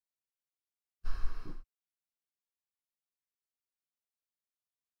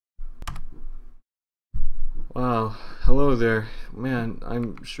Wow, hello there. Man,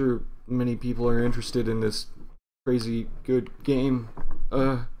 I'm sure many people are interested in this crazy good game.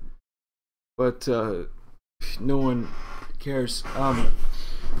 Uh, but no one cares.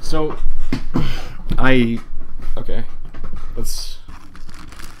 So I okay, let's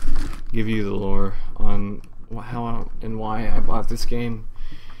give you the lore on how and why I bought this game.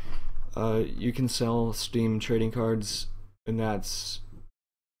 You can sell Steam trading cards, and that's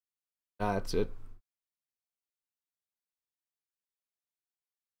it.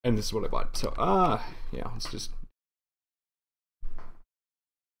 And this is what I bought. So, yeah, let's just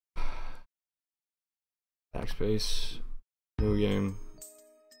backspace, new game.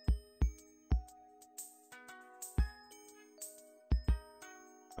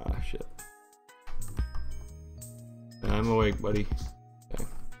 Ah, shit. I'm awake, buddy. Okay.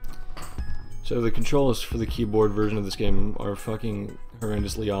 So the controls for the keyboard version of this game are fucking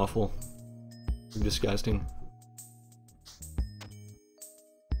horrendously awful. Disgusting.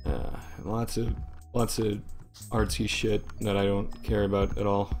 Lots of artsy shit that I don't care about at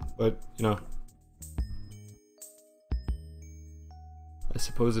all. But you know, I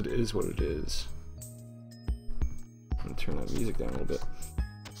suppose it is what it is. I'm gonna turn that music down a little bit.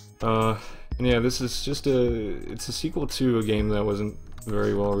 And yeah, this is just it's a sequel to a game that wasn't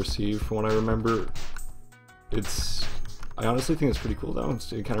very well received from what I remember. I honestly think it's pretty cool though.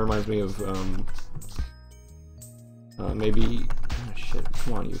 It kind of reminds me of maybe, oh shit,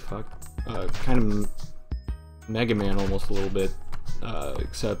 come on you fuck. Kind of Mega Man almost a little bit,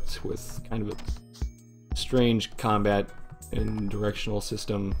 except with kind of a strange combat and directional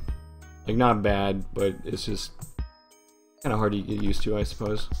system. Like, not bad, but it's just kind of hard to get used to, I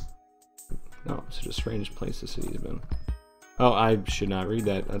suppose. No, such a strange place the city has been. Oh, I should not read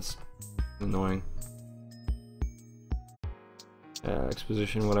that. That's annoying.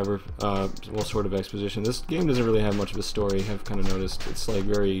 Exposition, whatever. Well, sort of exposition. This game doesn't really have much of a story, I've kind of noticed. It's like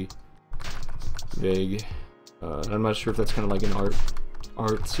very vague. I'm not sure if that's kind of like an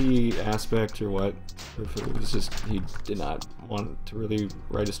artsy aspect or what. Or if it was just he did not want to really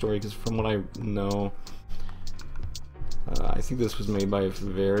write a story, because from what I know, I think this was made by a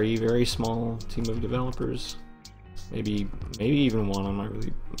very, very small team of developers. Maybe even one, I'm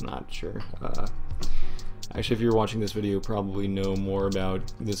really not sure. Actually, if you're watching this video, you probably know more about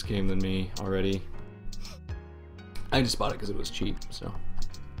this game than me already. I just bought it because it was cheap, so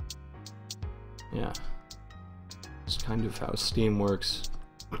yeah. It's kind of how Steam works.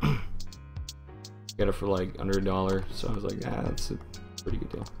 Get it for like under $1, so I was like, ah, that's a pretty good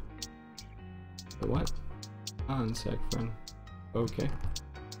deal. But what? On sec, friend. Okay.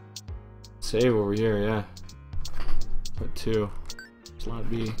 Save over here, yeah. But 2. Slot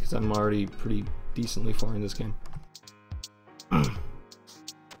B, because I'm already pretty decently far in this game.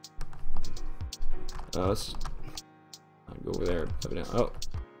 Let's go over there. Oh.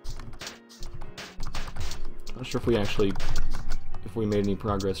 Not sure if we made any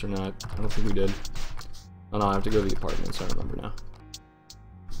progress or not. I don't think we did. Oh no, I have to go to the apartments, I remember now.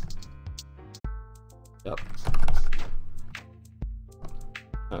 Yep.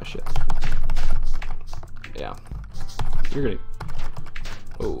 Oh shit. Yeah. You're gonna...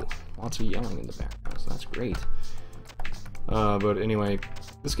 Oh, lots of yelling in the background, so that's great. But anyway,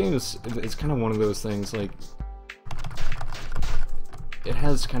 this game it's kind of one of those things, like, it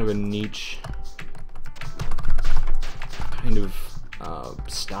has kind of a niche kind of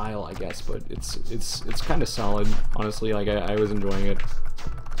style, I guess, but it's kind of solid, honestly. Like, I was enjoying it.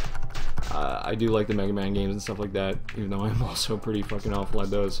 I do like the Mega Man games and stuff like that, even though I'm also pretty fucking awful at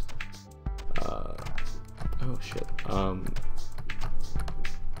those. Oh shit.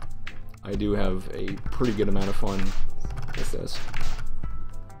 I do have a pretty good amount of fun with this.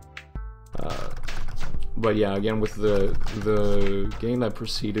 But yeah, again, with the game that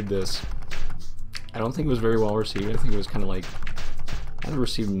preceded this, I don't think it was very well received. I think it was kind of like, either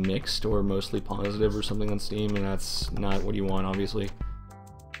received mixed or mostly positive or something on Steam, and that's not what you want, obviously.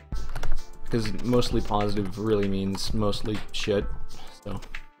 Because mostly positive really means mostly shit, so...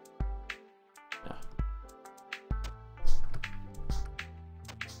 yeah.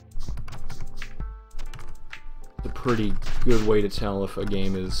 It's a pretty good way to tell if a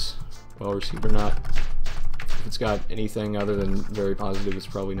game is well received or not. If it's got anything other than very positive, it's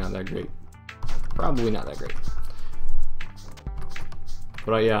probably not that great. Probably not that great.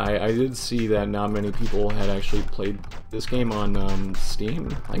 But yeah, I did see that not many people had actually played this game on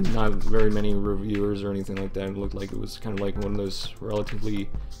Steam. Like, not very many reviewers or anything like that. It looked like it was kind of like one of those relatively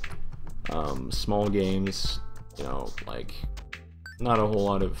small games, you know, like, not a whole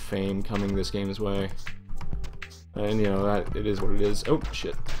lot of fame coming this game's way. And, you know, that it is what it is. Oh,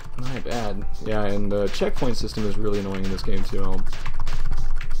 shit. Not bad. Yeah, and the checkpoint system is really annoying in this game too. I'll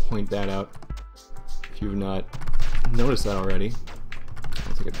point that out if you've not noticed that already. I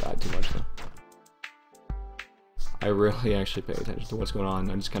don't think it died too much though. I rarely actually pay attention to what's going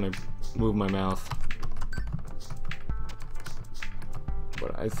on. I just kind of move my mouth.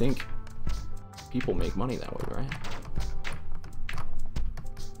 But I think people make money that way, right?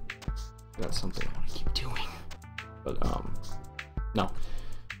 That's something I want to keep doing. But, no.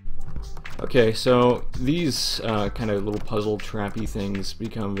 Okay, so these kind of little puzzle trappy things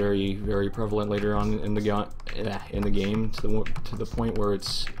become very, very prevalent later on in the game to the point where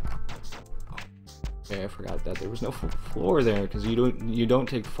it's... Okay, I forgot that there was no floor there because you don't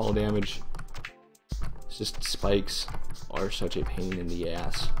take fall damage. It's just spikes are such a pain in the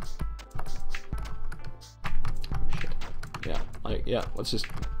ass. Oh shit. Yeah, let's just...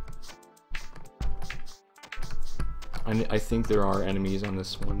 I think there are enemies on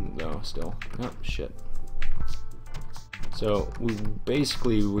this one though still. Oh shit. So we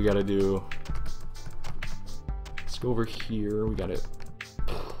gotta do... Let's go over here. We gotta...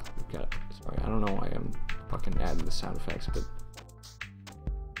 Sorry, I don't know why I'm fucking adding the sound effects, but...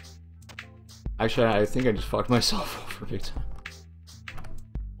 Actually, I think I just fucked myself over big time.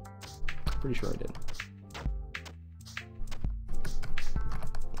 Pretty sure I did.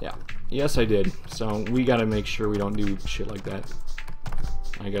 Yeah. Yes, I did. So, we gotta make sure we don't do shit like that.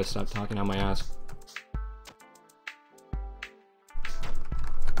 I gotta stop talking on my ass.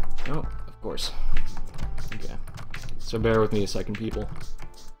 Oh, of course. Okay. So bear with me a second, people.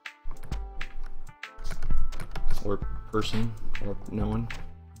 Or person, or no one.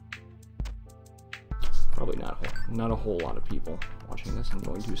 Probably not a whole lot of people watching this. I'm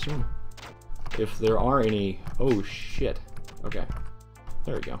going to assume. If there are any... Oh, shit. Okay.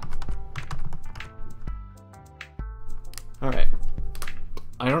 There we go. Alright.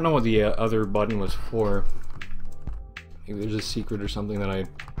 I don't know what the other button was for. Maybe there's a secret or something that I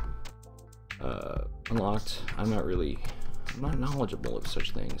unlocked. I'm not knowledgeable of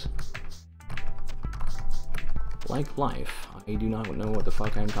such things. Like life, I do not know what the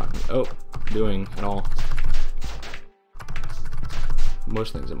fuck I'm doing at all.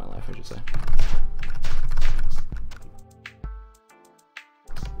 Most things in my life, I should say.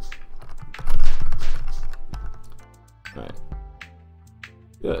 Alright.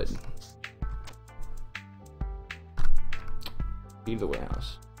 Good. Leave the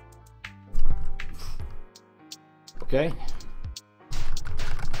warehouse. Okay.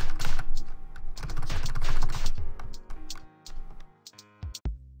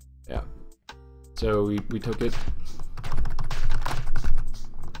 Yeah. So we took it.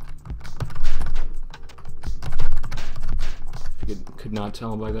 If you could not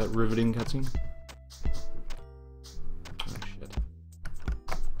tell by that riveting cutscene. Oh shit.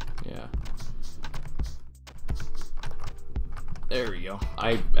 Yeah. There we go.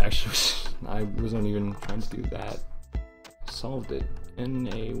 I wasn't even trying to do that. Solved it in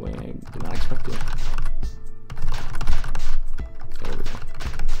a way I did not expect it. There we go.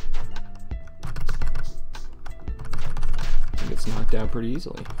 It gets knocked out pretty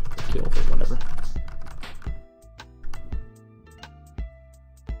easily. Or killed or whatever.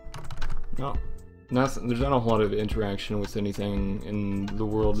 No. Nothing, there's not a whole lot of interaction with anything in the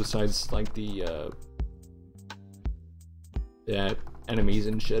world besides like the enemies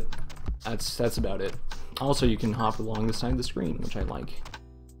and shit. That's about it. Also, you can hop along the side of the screen, which I like.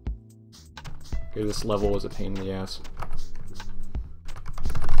 Okay, this level was a pain in the ass.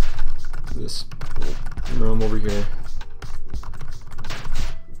 This little room over here.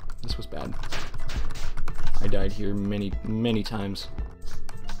 This was bad. I died here many, many times.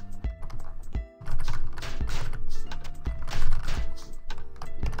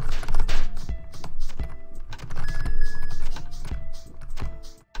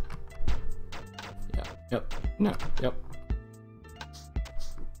 Yep. No. Yep.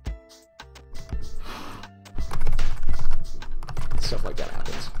 Stuff like that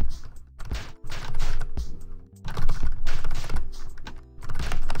happens.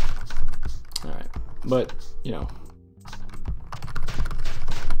 Alright. But, you know.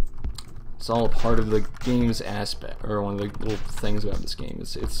 It's all part of the game's aspect, or one of the little things about this game.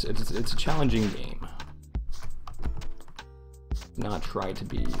 It's a challenging game.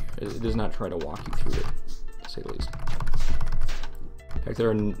 It does not try to walk you through it, to say the least. In fact, there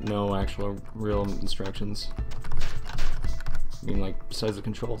are no actual real instructions. I mean, like, besides the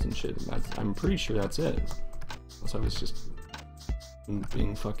controls and shit, I'm pretty sure that's it. Unless I was just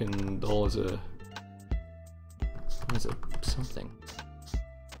being fucking dull as a... What is it? Something.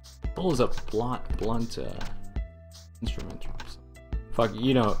 Dull as a blunt instrument or something. fuck,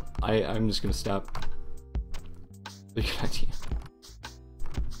 you know, I'm just gonna stop. Good idea.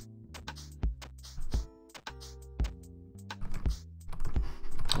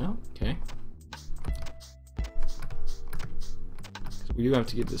 Oh, okay. So we do have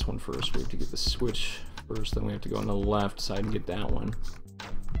to get this one first. We have to get the switch first, then we have to go on the left side and get that one.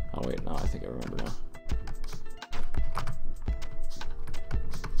 Oh wait, no, I think I remember now.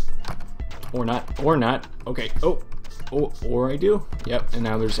 Or not, or not. Okay, oh, or I do. Yep, and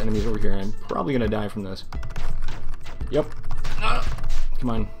now there's enemies over here. I'm probably gonna die from this. Yep. Come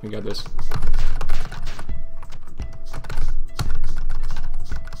on, we got this.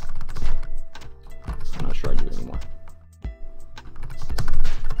 I'm not sure I do anymore.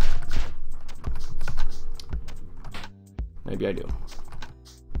 Maybe I do.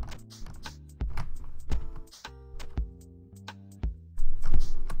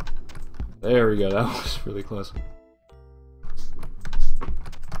 There we go, that was really close.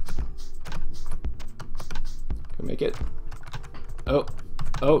 Can we make it?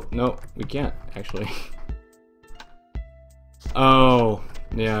 Oh, no, we can't, actually. Oh,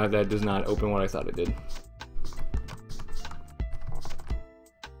 yeah, that does not open what I thought it did.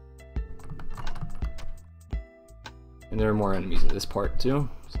 And there are more enemies in this part, too,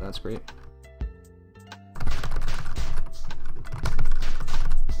 so that's great.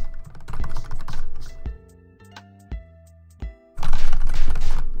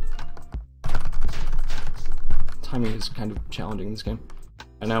 Timing is kind of challenging in this game.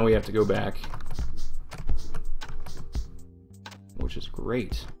 And now we have to go back, which is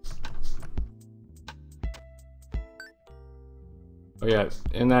great. Oh yeah,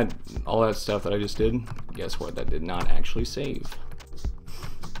 and that, all that stuff that I just did, guess what, that did not actually save.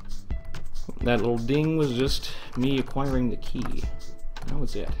 That little ding was just me acquiring the key. That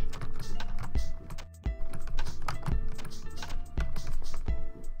was it.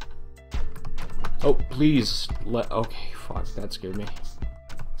 Oh, please, okay, fuck, that scared me.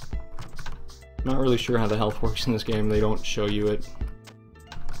 Not really sure how the health works in this game, they don't show you it.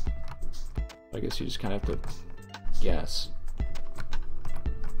 I guess you just kind of have to guess.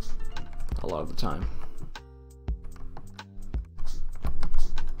 A lot of the time.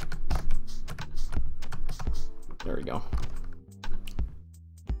 There we go.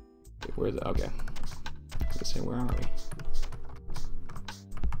 Wait, where's it? Okay. Let's say, where are we?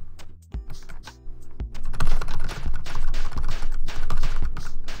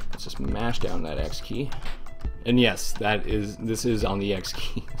 Let's just mash down that X key. And yes, this is on the X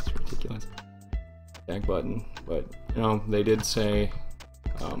key. It's ridiculous. Back button. But, you know, they did say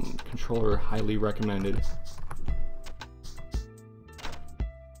controller highly recommended.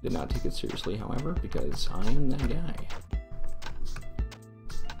 Did not take it seriously, however, because I am that guy.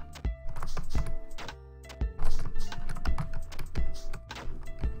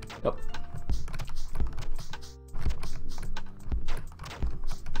 Yep.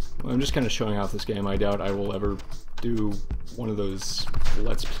 Well, I'm just kind of showing off this game. I doubt I will ever do one of those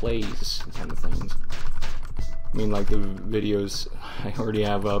Let's Plays kind of things. I mean, like the videos I already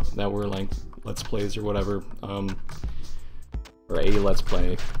have up that were like Let's Plays or whatever, or a Let's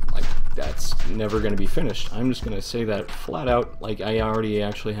Play, like that's never going to be finished. I'm just going to say that flat out. Like I already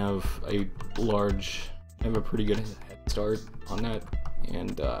actually have a pretty good head start on that,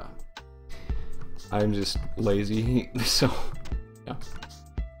 and I'm just lazy, so yeah.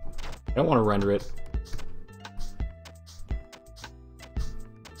 I don't want to render it.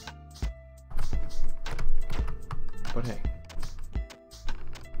 But hey,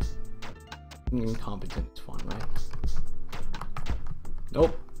 incompetent is fun, right?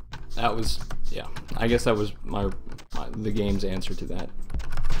 Nope. That was, yeah. I guess that was the game's answer to that.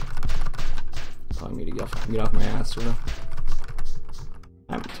 Telling me to get off my ass, sort of.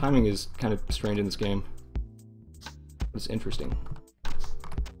 Timing is kind of strange in this game. But it's interesting.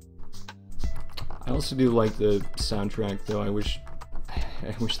 I also do like the soundtrack, though. I wish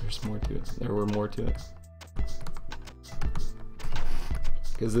there's more to it. There were more to it.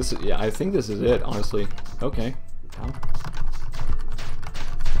 Because this is, yeah, I think this is it, honestly. Okay. How?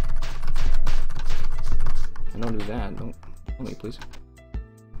 And don't do that. Don't kill me, please.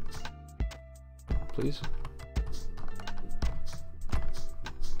 Please.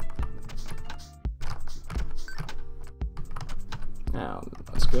 Now,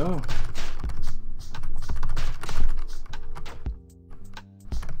 let's go.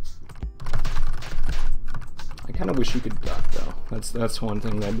 I kind of wish you could duck, though. That's one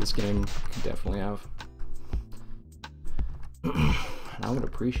thing that this game could definitely have. And I would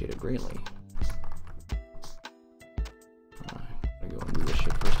appreciate it greatly. Alright, gotta go and do this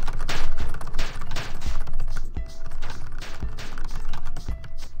shit first.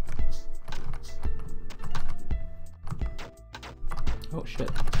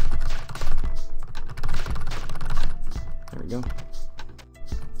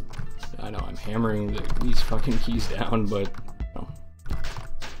 I know I'm hammering these fucking keys down, but no.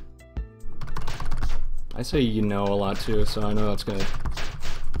 I say you know a lot too, so I know that's gonna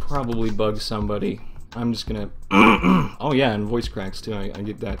probably bug somebody. I'm just gonna... oh yeah, and voice cracks too, I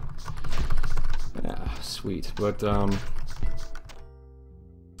get that. Yeah, sweet, but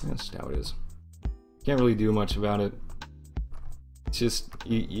that's how it is. Can't really do much about it. It's just,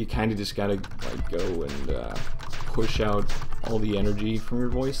 you kind of just gotta like go and push out all the energy from your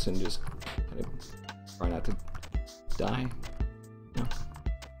voice and just kind of try not to die. Yeah.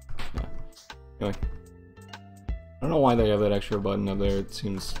 Yeah. Anyway. I don't know why they have that extra button up there. It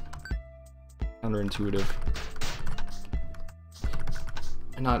seems counterintuitive.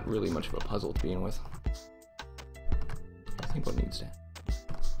 And not really much of a puzzle to begin with. I think what needs to happen.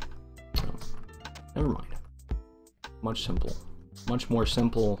 Oh, never mind. Much simple. Much more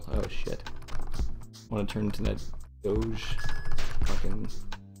simple. Oh shit. I want to turn to that Doge fucking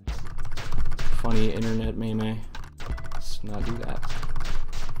funny internet meme. Let's not do that.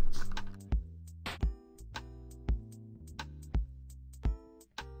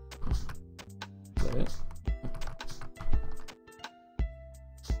 Is that it?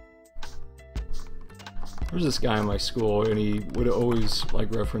 There's this guy in my school, and he would always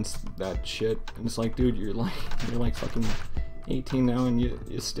like reference that shit. And it's like, dude, you're like fucking 18 now, and you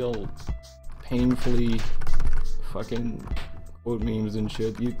still painfully fucking quote memes and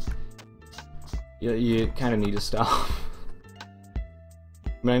shit. You kind of need to stop. I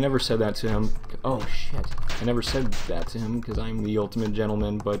mean, I never said that to him. Oh shit! I never said that to him because I'm the ultimate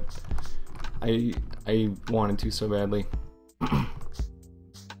gentleman, but I wanted to so badly.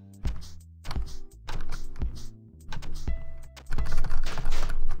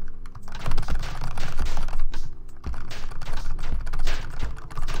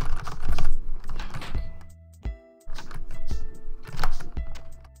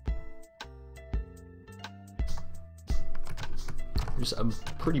 There's a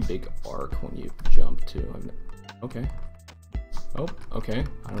pretty big arc when you jump too. Okay. Oh, okay.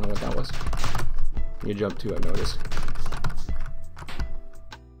 I don't know what that was. When you jump too, I've noticed.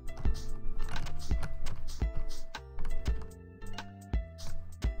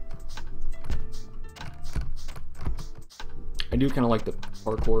 I do kind of like the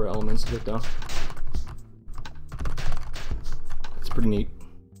parkour elements to it though. It's pretty neat.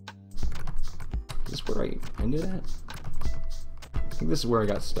 Is this where I ended at? I think this is where I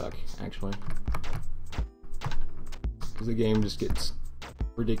got stuck, actually. Because the game just gets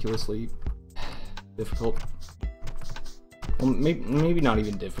ridiculously difficult. Well, maybe not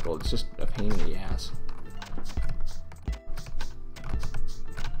even difficult, it's just a pain in the ass.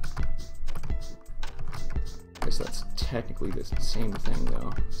 I guess that's technically the same thing,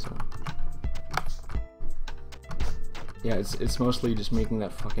 though, so... Yeah, it's mostly just making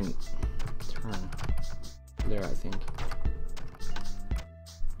that fucking turn. There, I think.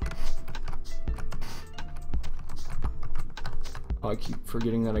 Oh, I keep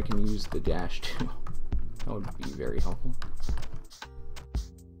forgetting that I can use the dash too. That would be very helpful.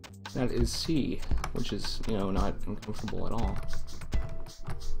 That is C, which is, you know, not uncomfortable at all.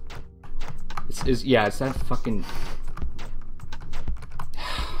 Yeah, it's that fucking...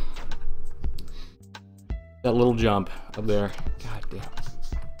 that little jump up there. God damn.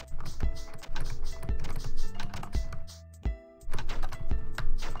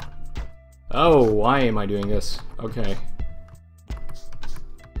 Oh, why am I doing this? Okay.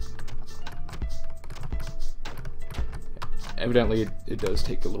 Evidently, it does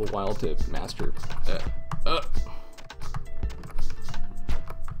take a little while to master.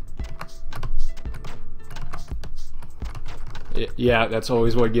 Yeah, that's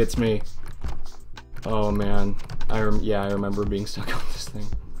always what gets me. Oh man, yeah, I remember being stuck on this thing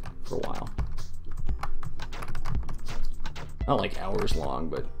for a while. Not like hours long,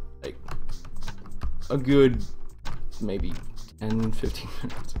 but like a good maybe 10-15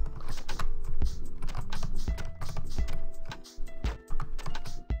 minutes.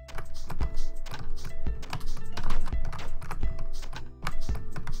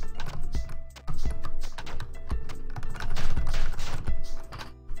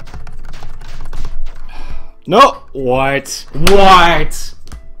 No! What? What?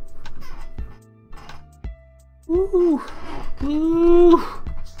 Woo! Woo!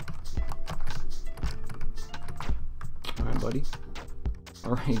 Alright, buddy.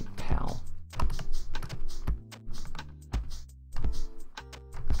 Alright, pal.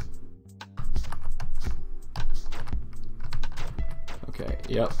 Okay,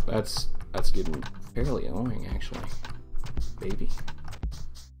 yep, that's getting fairly annoying, actually. Baby.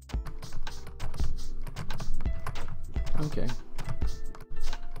 Okay.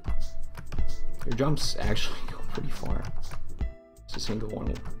 Your jumps actually go pretty far. It's a single one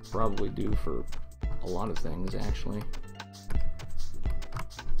will probably do for a lot of things, actually.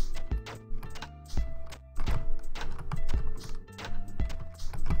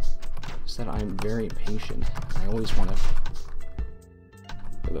 Just that I'm very impatient. I always want to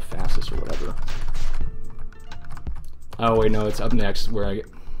go the fastest or whatever. Oh wait, no, it's up next where I get...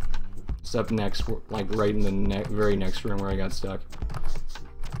 It's up next, like right in the very next room where I got stuck.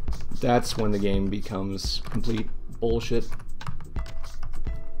 That's when the game becomes complete bullshit.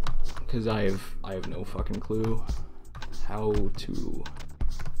 Because I have no fucking clue how to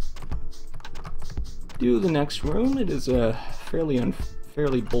do the next room. It is a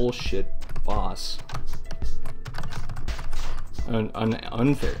fairly bullshit boss. An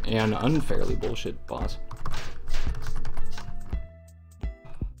unfairly bullshit boss.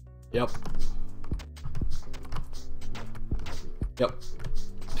 Yep. Yep.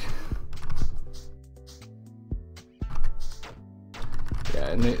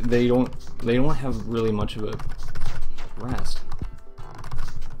 Yeah, and they don't have really much of a rest.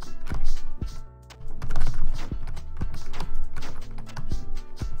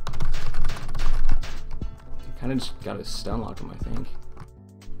 You kind of just gotta stun lock them, I think.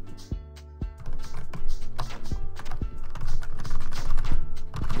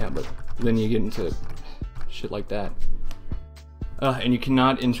 Yeah, but then you get into shit like that. And you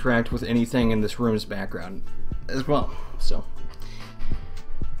cannot interact with anything in this room's background as well, so.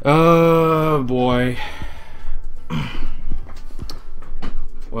 Oh boy.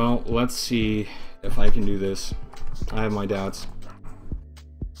 Well, let's see if I can do this. I have my doubts.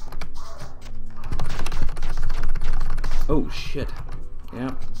 Oh shit.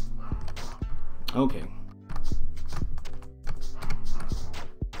 Yeah. Okay.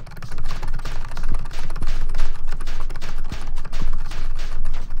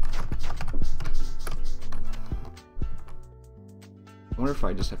 I wonder if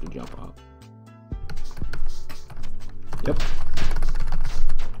I just have to jump up. Yep.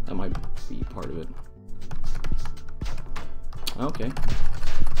 That might be part of it. Okay.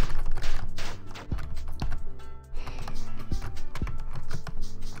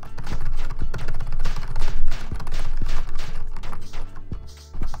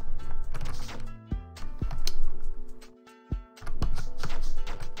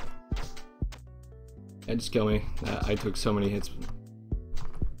 Yeah, just kill me. I took so many hits.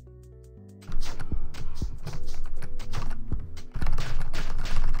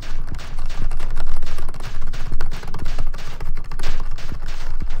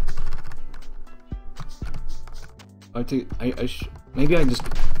 Maybe I just...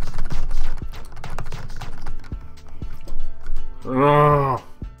 I was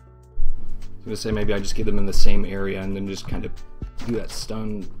gonna say maybe I just get them in the same area and then just kind of do that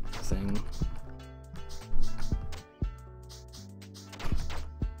stun thing.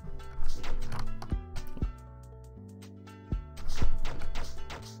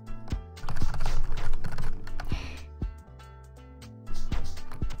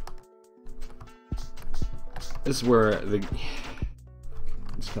 This is where the...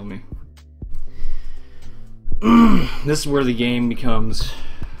 Just kill me. This is where the game becomes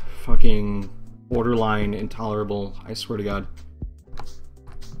fucking borderline intolerable, I swear to God.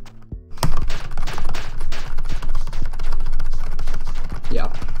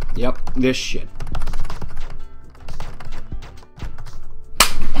 Yep, this shit.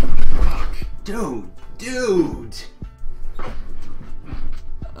 Fuck. Dude!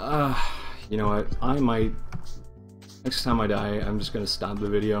 You know what, I might... Next time I die, I'm just gonna stop the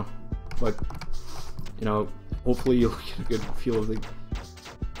video. But, you know, hopefully you'll get a good feel of the...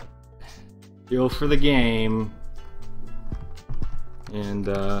 feel for the game. And,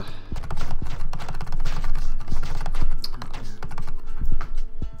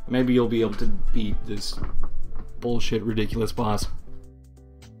 maybe you'll be able to beat this bullshit, ridiculous boss.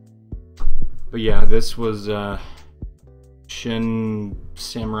 But yeah, this was, Shin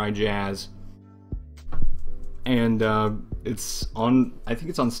Samurai Jazz. And it's on, I think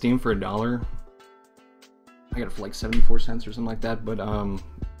it's on Steam for $1. I got it for like 74 cents or something like that, but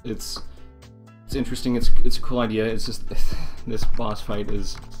it's interesting. It's a cool idea. It's just this boss fight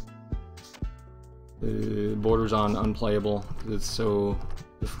is borders on unplayable. It's so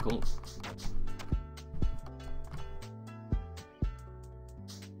difficult.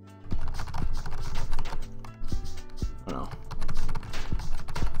 I don't know.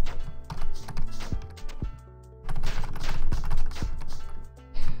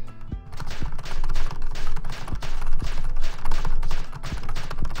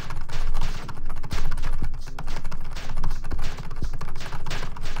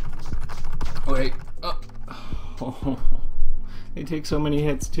 Oh, hey. Oh, they take so many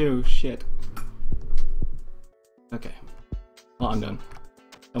hits too. Shit. Okay. Oh, I'm done.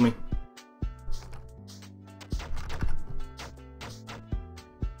 Tell me.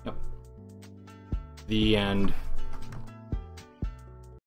 Yep. The end.